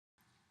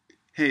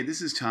Hey,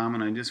 this is Tom,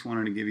 and I just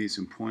wanted to give you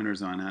some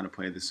pointers on how to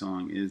play the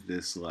song Is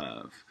This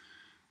Love?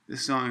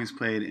 This song is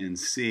played in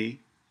C,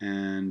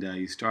 and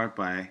you start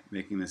by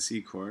making the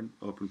C chord,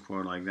 open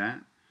chord like that,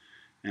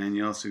 and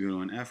you also go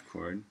to an F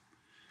chord.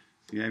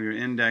 You have your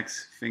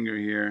index finger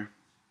here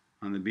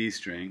on the B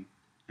string,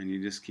 and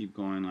you just keep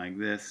going like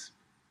this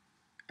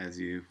as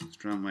you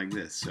strum like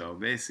this. So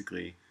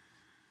basically,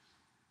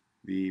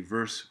 the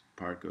verse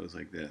part goes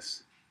like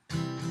this.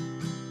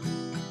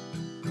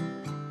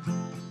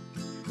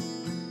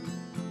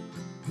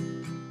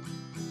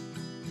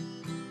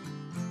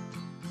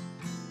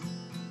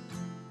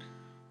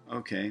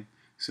 Okay,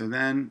 so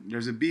then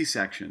there's a B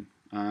section.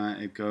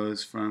 It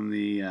goes from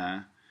the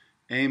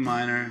A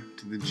minor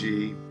to the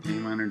G, A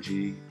minor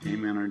G, A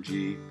minor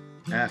G,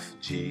 F,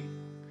 G.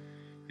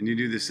 And you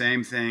do the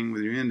same thing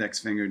with your index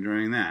finger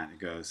during that. It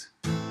goes.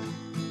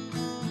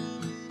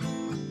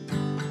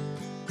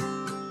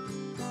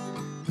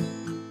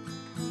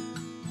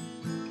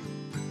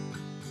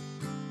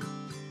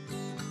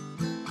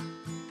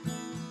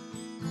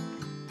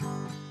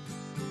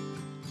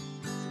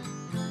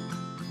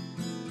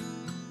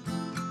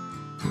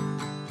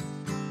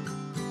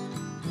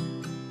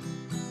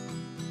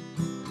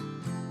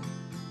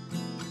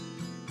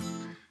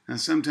 Now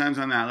sometimes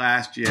on that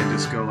last G I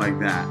just go like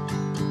that.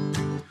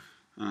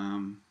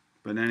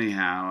 But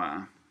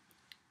anyhow,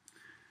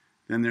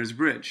 then there's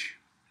bridge.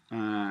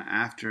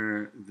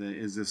 After the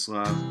Is This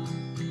Love?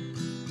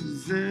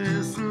 Is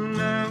this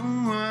love?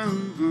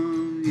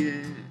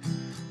 Yeah.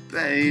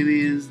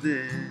 Baby, is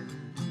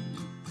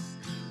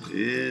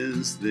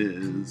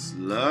this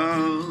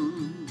love?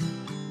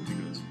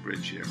 It goes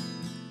bridge here.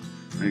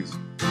 Thanks.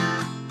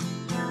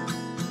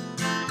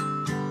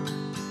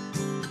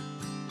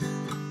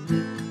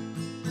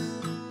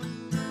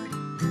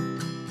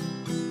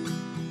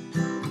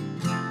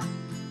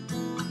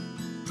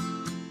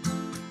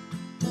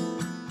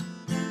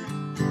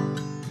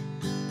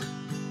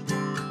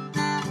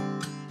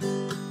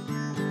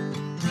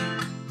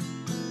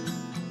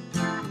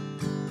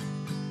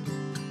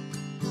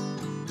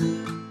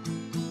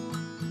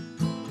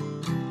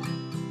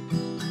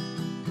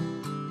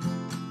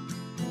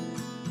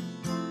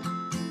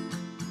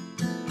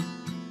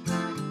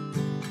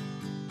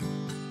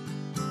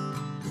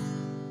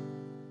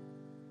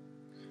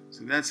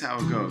 So that's how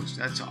it goes.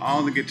 That's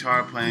all the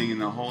guitar playing in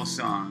the whole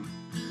song.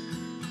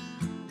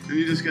 And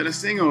you just got to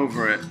sing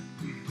over it.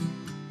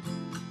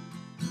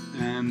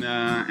 And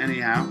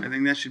anyhow, I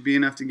think that should be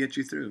enough to get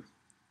you through.